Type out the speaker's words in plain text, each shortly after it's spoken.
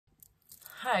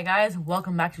Hi guys,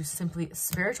 welcome back to Simply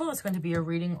Spiritual. It's going to be a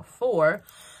reading for,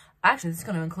 actually this is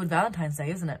going to include Valentine's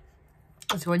Day, isn't it?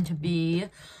 It's going to be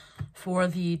for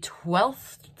the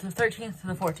 12th, the 13th, to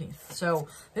the 14th. So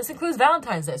this includes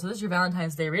Valentine's Day. So this is your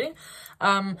Valentine's Day reading.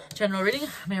 General reading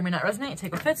may or may not resonate.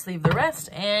 Take what fits, leave the rest.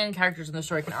 And characters in the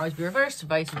story can always be reversed,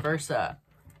 vice versa.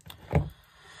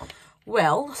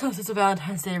 Well, since it's a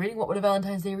Valentine's Day reading, what would a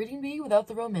Valentine's Day reading be without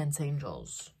the romance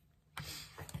angels?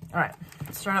 All right,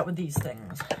 let's start out with these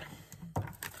things.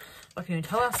 What can you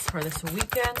tell us for this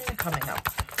weekend coming up?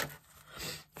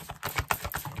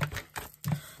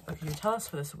 What can you tell us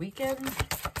for this weekend?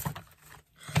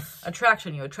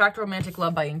 Attraction. You attract romantic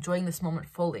love by enjoying this moment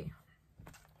fully.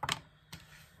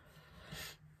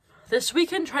 This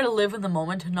weekend, try to live in the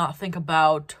moment and not think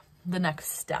about the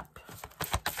next step.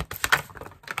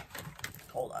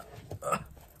 Hold on. Ugh.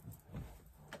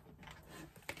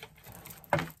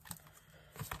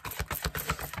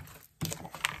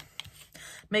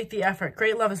 Make the effort.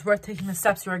 Great love is worth taking the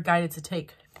steps you are guided to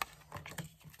take.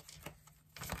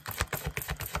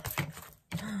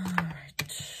 All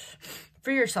right.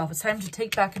 Free yourself. It's time to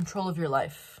take back control of your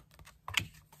life.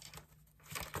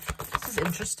 This is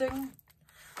interesting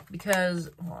because,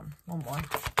 hold on, one more.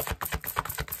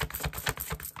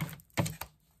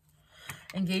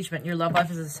 Engagement. Your love life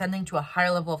is ascending to a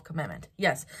higher level of commitment.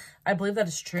 Yes, I believe that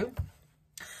is true.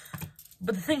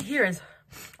 But the thing here is,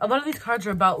 a lot of these cards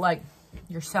are about, like,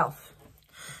 yourself.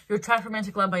 You attract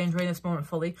romantic love by enjoying this moment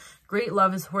fully. Great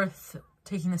love is worth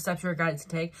taking the steps you are guided to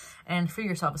take. And free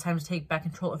yourself. It's time to take back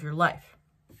control of your life.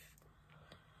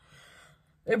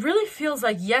 It really feels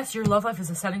like, yes, your love life is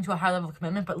ascending to a high level of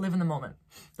commitment, but live in the moment.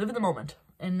 Live in the moment.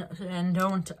 And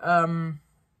don't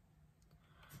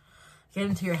get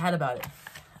into your head about it.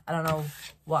 I don't know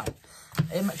why.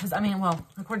 Because, I mean, well,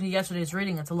 according to yesterday's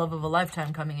reading, it's a love of a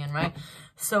lifetime coming in, right?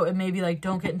 So it may be like,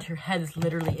 don't get into your head. This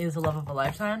literally is a love of a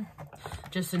lifetime.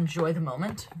 Just enjoy the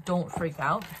moment. Don't freak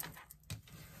out.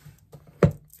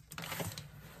 All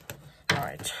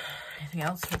right. Anything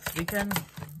else for this weekend?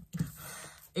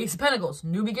 Ace of Pentacles.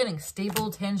 New beginning.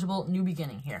 Stable, tangible, new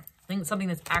beginning here. I think it's something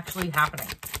that's actually happening.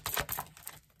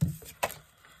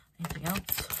 Anything else?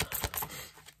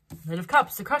 Knight of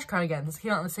Cups. The crush card again. This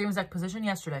came out in the same exact position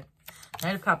yesterday.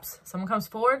 Knight of Cups. Someone comes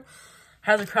forward,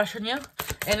 has a crush on you,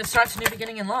 and it starts a new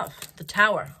beginning in love. The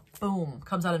Tower. Boom.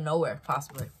 Comes out of nowhere,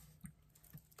 possibly.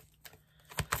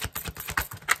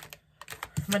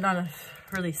 You might not have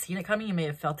really seen it coming. You may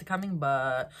have felt it coming,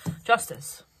 but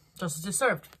justice. Justice is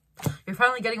served. You're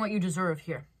finally getting what you deserve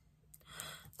here.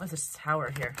 What's this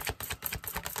Tower here?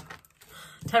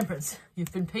 Temperance.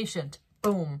 You've been patient.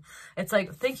 Boom. It's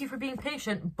like, thank you for being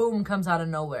patient. Boom, comes out of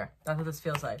nowhere. That's what this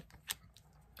feels like.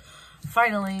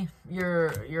 Finally,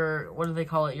 your what do they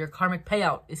call it? Your karmic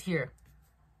payout is here.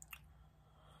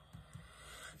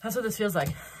 That's what this feels like.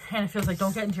 And it feels like,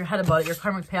 don't get into your head about it. Your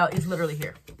karmic payout is literally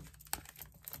here.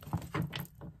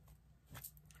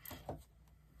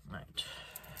 Right.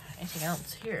 Anything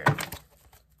else here?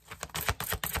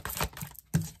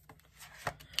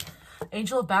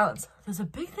 Angel of Balance. There's a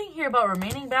big thing here about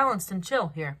remaining balanced and chill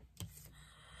here.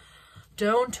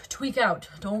 Don't tweak out.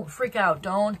 Don't freak out.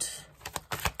 Don't...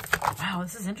 Wow,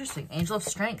 this is interesting. Angel of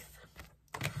Strength.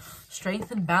 Strength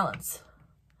and balance.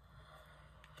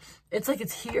 It's like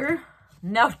it's here.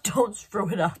 Now don't screw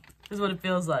it up, is what it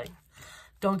feels like.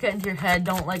 Don't get into your head.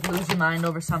 Don't, like, lose your mind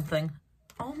over something.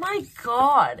 Oh, my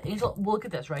God. Angel... Look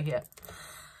at this right here.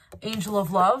 Angel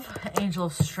of Love. Angel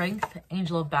of Strength.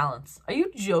 Angel of Balance. Are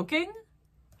you joking?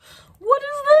 What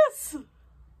is this?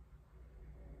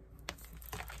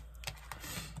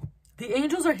 The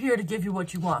angels are here to give you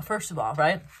what you want, first of all,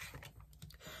 right?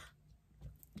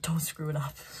 Don't screw it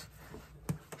up.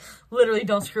 Literally,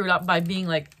 don't screw it up by being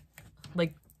like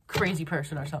crazy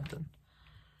person or something.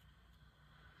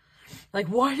 Like,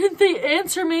 why didn't they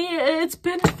answer me? It's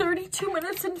been 32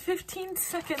 minutes and 15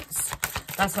 seconds.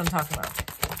 That's what I'm talking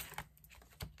about.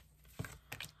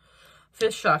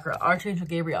 Fifth chakra, Archangel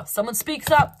Gabriel. Someone speaks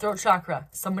up. Throat chakra.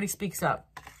 Somebody speaks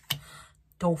up.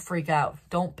 Don't freak out.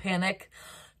 Don't panic.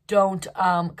 Don't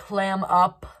clam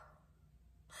up.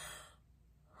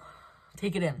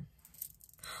 Take it in.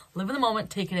 Live in the moment.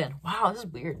 Take it in. Wow, this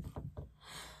is weird.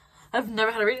 I've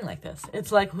never had a reading like this.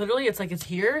 It's like, literally, it's like it's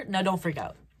here. Now don't freak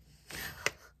out.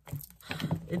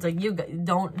 It's like, you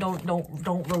don't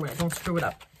ruin it. Don't screw it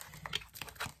up.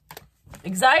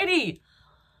 Anxiety.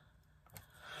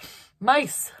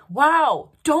 Mice. Wow.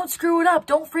 Don't screw it up.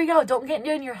 Don't freak out. Don't get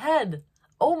in your head.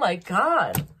 Oh my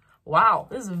God. Wow.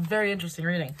 This is a very interesting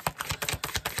reading.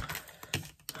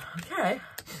 Okay.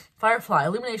 Firefly.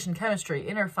 Illumination. Chemistry.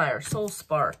 Inner fire. Soul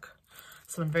spark.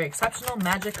 Someone very exceptional.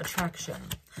 Magic. Attraction.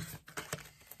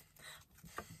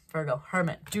 Virgo,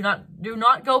 hermit. Do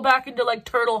not go back into like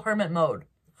turtle hermit mode.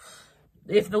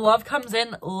 If the love comes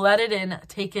in, let it in,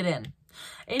 take it in.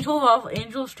 Angel of love,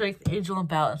 angel of strength, angel of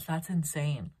balance. That's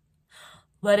insane.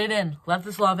 Let it in. Let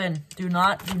this love in. Do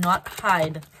not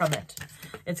hide from it.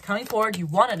 It's coming forward. You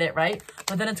wanted it, right?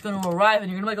 But then it's going to arrive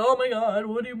and you're going to be like, oh my God,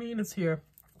 what do you mean it's here?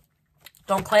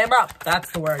 Don't clam up. That's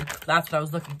the word. That's what I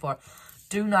was looking for.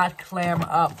 Do not clam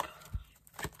up.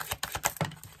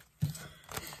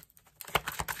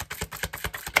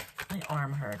 My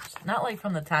arm hurts. Not like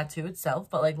from the tattoo itself,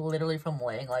 but like literally from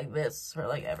laying like this for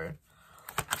like ever.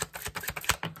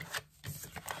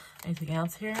 Anything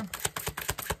else here?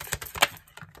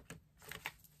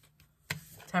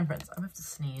 Temperance. I'm gonna have to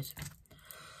sneeze.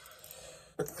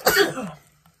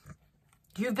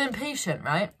 You've been patient,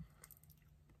 right?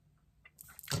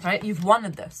 Right? You've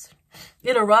wanted this.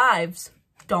 It arrives.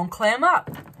 Don't clam up.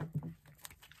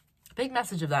 Big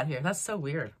message of that here. That's so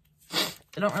weird.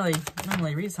 I don't really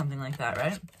normally read something like that,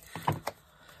 right?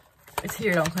 It's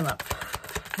here. Don't clam up.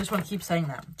 I just want to keep saying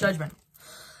that. Judgment.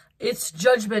 It's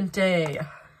Judgment Day.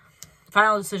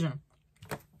 Final decision.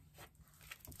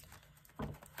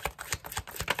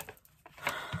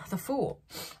 The Fool.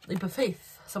 Leap of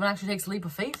faith. Someone actually takes a leap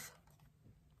of faith.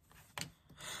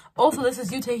 Also, this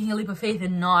is you taking a leap of faith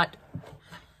and not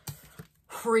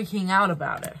freaking out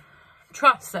about it.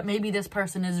 Trust that maybe this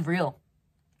person is real.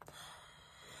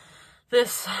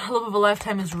 This love of a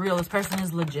lifetime is real. This person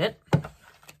is legit.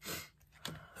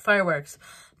 Fireworks.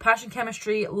 Passion,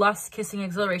 chemistry, lust, kissing,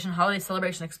 exhilaration, holiday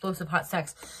celebration, explosive, hot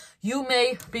sex. You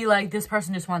may be like, this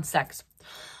person just wants sex.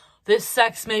 This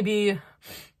sex may be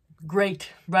great,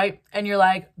 right? And you're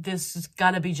like, this has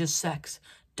got to be just sex.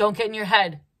 Don't get in your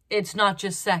head. It's not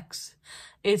just sex.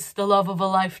 It's the love of a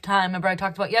lifetime. Remember I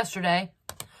talked about yesterday?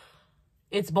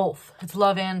 It's both. It's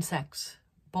love and sex.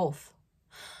 Both.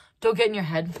 Don't get in your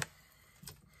head.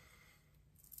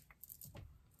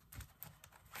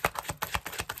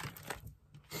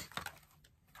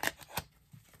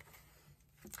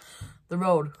 The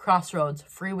road, crossroads,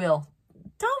 free will.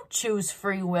 Don't choose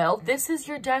free will. This is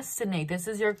your destiny. This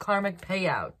is your karmic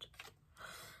payout.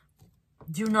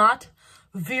 Do not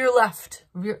veer left.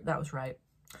 That was right.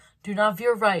 Do not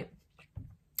veer right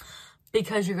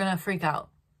because you're going to freak out.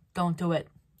 Don't do it.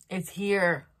 It's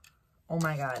here. Oh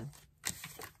my God.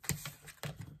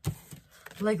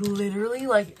 Like literally,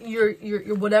 like your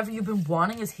whatever you've been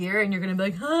wanting is here and you're going to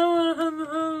be like,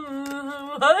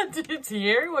 what? It's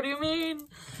here? What do you mean?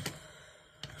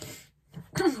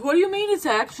 What do you mean it's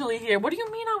actually here? What do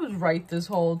you mean I was right this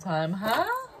whole time, huh?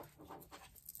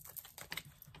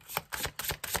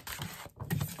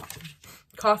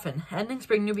 Coffin. Endings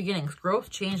bring new beginnings. Growth,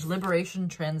 change, liberation,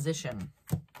 transition.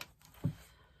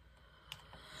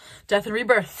 Death and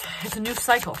rebirth. It's a new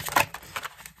cycle.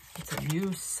 It's a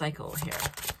new cycle here.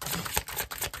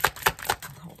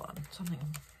 Hold on. Something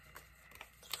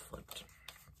flipped.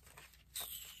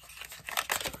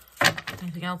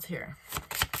 Anything else here?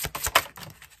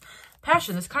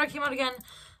 Passion. This card came out again.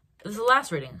 This is the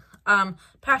last reading.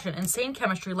 Passion, insane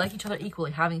chemistry, like each other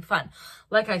equally, having fun.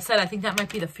 Like I said, I think that might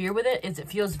be the fear with it, is it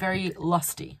feels very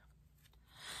lusty.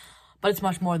 But it's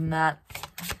much more than that.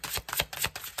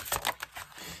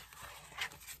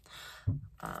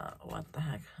 What the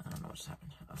heck? I don't know what's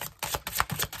happened.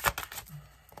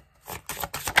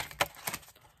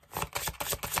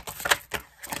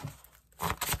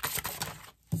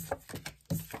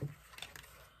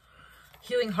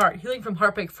 Healing heart, healing from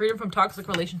heartbreak, freedom from toxic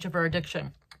relationship or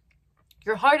addiction.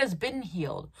 Your heart has been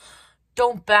healed.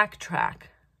 Don't backtrack.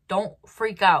 Don't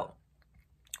freak out.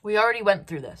 We already went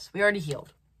through this. We already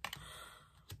healed.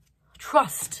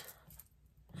 Trust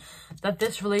that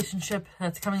this relationship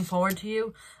that's coming forward to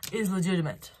you is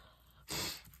legitimate.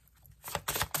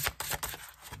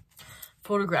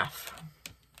 Photograph.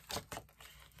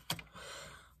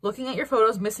 Looking at your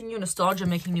photos, missing you, nostalgia,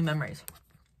 making new memories.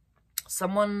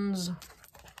 Someone's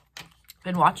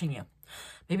been watching you.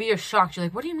 Maybe you're shocked. You're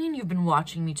like, what do you mean you've been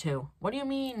watching me too? What do you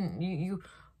mean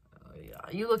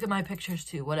you look at my pictures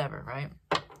too? Whatever, right?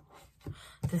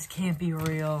 This can't be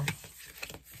real.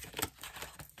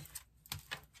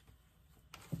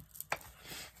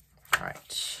 All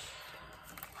right.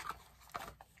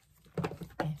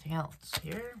 Anything else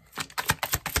here?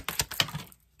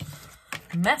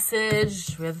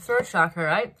 Message. We have the throat chakra,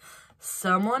 right?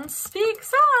 Someone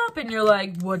speaks up. And you're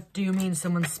like, what do you mean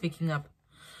someone's speaking up?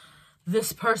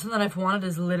 This person that I've wanted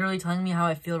is literally telling me how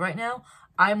I feel right now.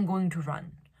 I'm going to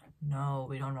run. No,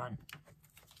 we don't run.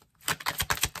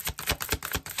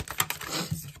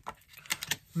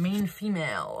 Main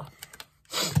female.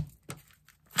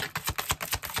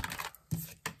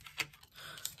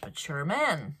 Mature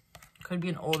man. Could be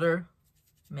an older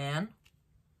man.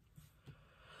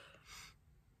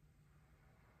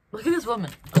 Look at this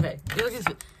woman. Okay, look at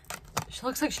this. She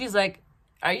looks like she's like,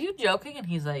 are you joking? And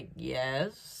he's like,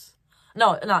 yes.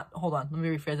 No, not, hold on. Let me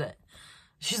rephrase that.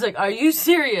 She's like, are you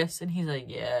serious? And he's like,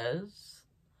 yes.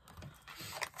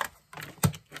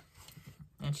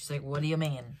 And she's like, what do you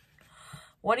mean?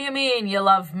 What do you mean you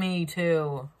love me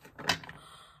too?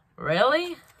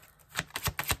 Really?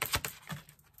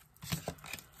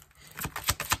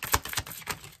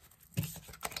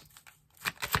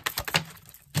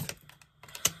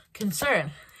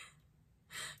 Concerned.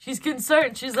 She's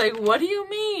concerned. She's like, what do you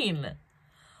mean?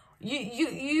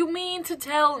 You mean to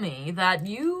tell me that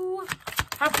you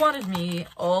have wanted me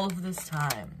all of this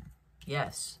time?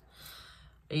 Yes.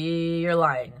 You're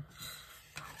lying.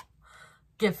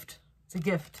 Gift. It's a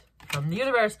gift from the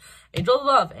universe. Angel of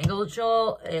love, angel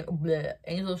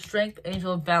of strength,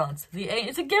 angel of balance.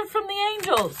 It's a gift from the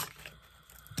angels.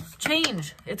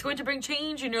 Change. It's going to bring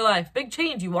change in your life. Big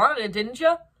change. You wanted it, didn't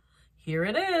you? Here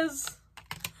it is.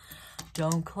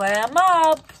 Don't clam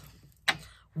up.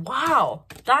 Wow.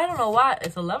 I don't know why.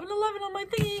 It's 11:11 on my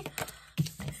thingy.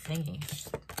 My thingy.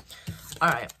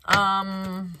 Alright.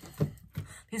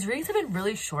 These readings have been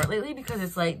really short lately because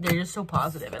it's like they're just so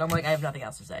positive, and I'm like, I have nothing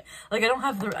else to say. Like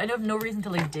I have no reason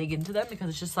to like dig into them because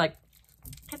it's just like,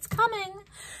 it's coming.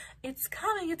 It's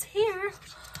coming. It's here.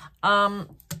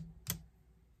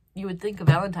 You would think a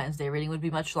Valentine's Day reading would be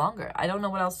much longer. I don't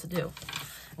know what else to do.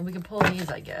 And we can pull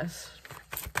these, I guess.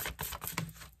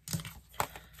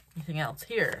 Anything else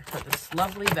here for this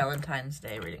lovely Valentine's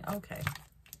Day reading? Okay.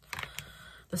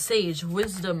 The Sage,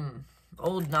 wisdom,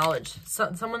 old knowledge.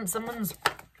 Someone's,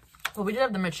 well, we did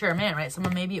have the mature man, right?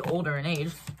 Someone may be older in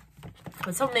age,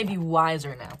 but someone may be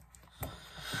wiser now.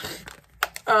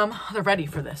 They're ready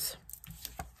for this.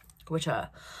 Which,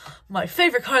 my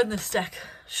favorite card in this deck,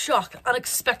 shock,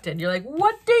 unexpected. You're like,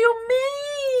 what do you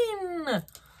mean?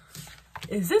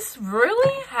 Is this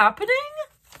really happening?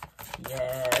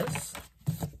 Yes.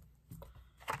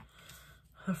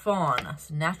 The Fawn,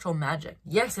 natural magic.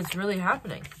 Yes, it's really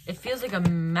happening. It feels like a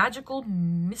magical,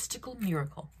 mystical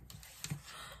miracle.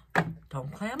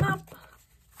 Don't clam up.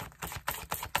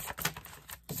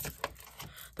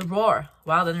 The Roar,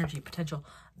 wild energy, potential.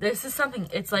 This is something,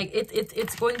 it's like,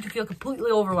 it's going to feel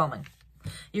completely overwhelming.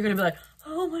 You're going to be like,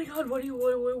 oh my God,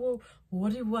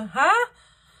 what, huh?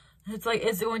 It's like,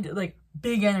 it's going to, like,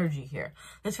 big energy here.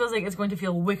 This feels like it's going to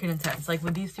feel wicked intense. Like,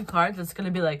 with these two cards, it's going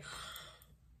to be like,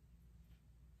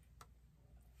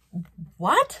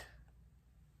 what?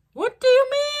 What do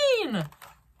you mean?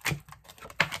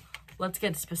 Let's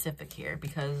get specific here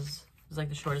because it's like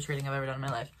the shortest reading I've ever done in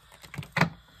my life.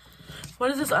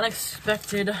 What is this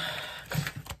unexpected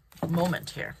moment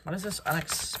here? What is this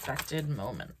unexpected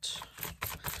moment?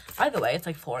 By the way, it's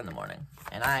like 4 in the morning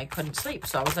and I couldn't sleep.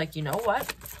 So I was like, you know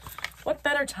what? What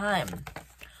better time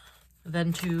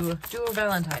than to do a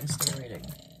Valentine's Day reading?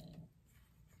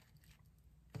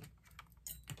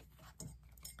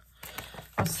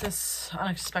 What's this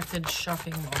unexpected,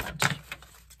 shocking moment?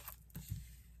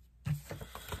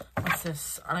 What's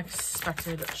this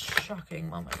unexpected, shocking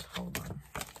moment? Hold on.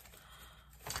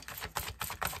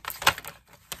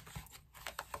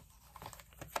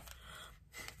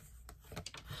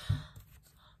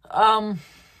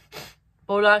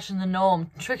 Bodash and the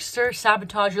Gnome. Trickster,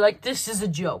 sabotage. You're like, this is a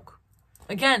joke.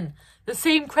 Again, the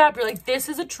same crap. You're like, this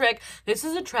is a trick. This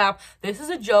is a trap. This is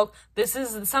a joke. This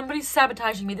is somebody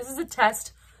sabotaging me. This is a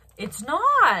test. It's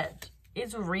not.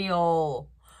 It's real.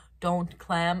 Don't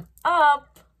clam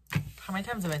up. How many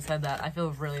times have I said that? I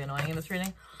feel really annoying in this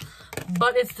reading.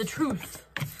 But it's the truth.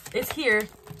 It's here.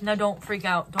 Now don't freak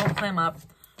out. Don't clam up.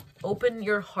 Open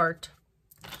your heart.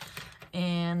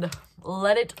 And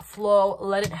let it flow.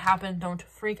 Let it happen. Don't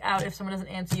freak out if someone doesn't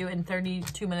answer you in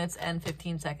 32 minutes and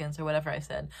 15 seconds or whatever I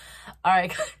said. All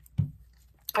right. All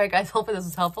right, guys. Hopefully this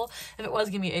was helpful. If it was,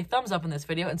 give me a thumbs up in this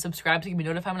video and subscribe to get me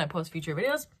notified when I post future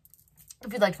videos.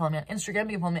 If you'd like to follow me on Instagram,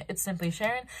 you can follow me at It's Simply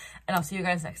Sharon. And I'll see you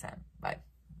guys next time. Bye.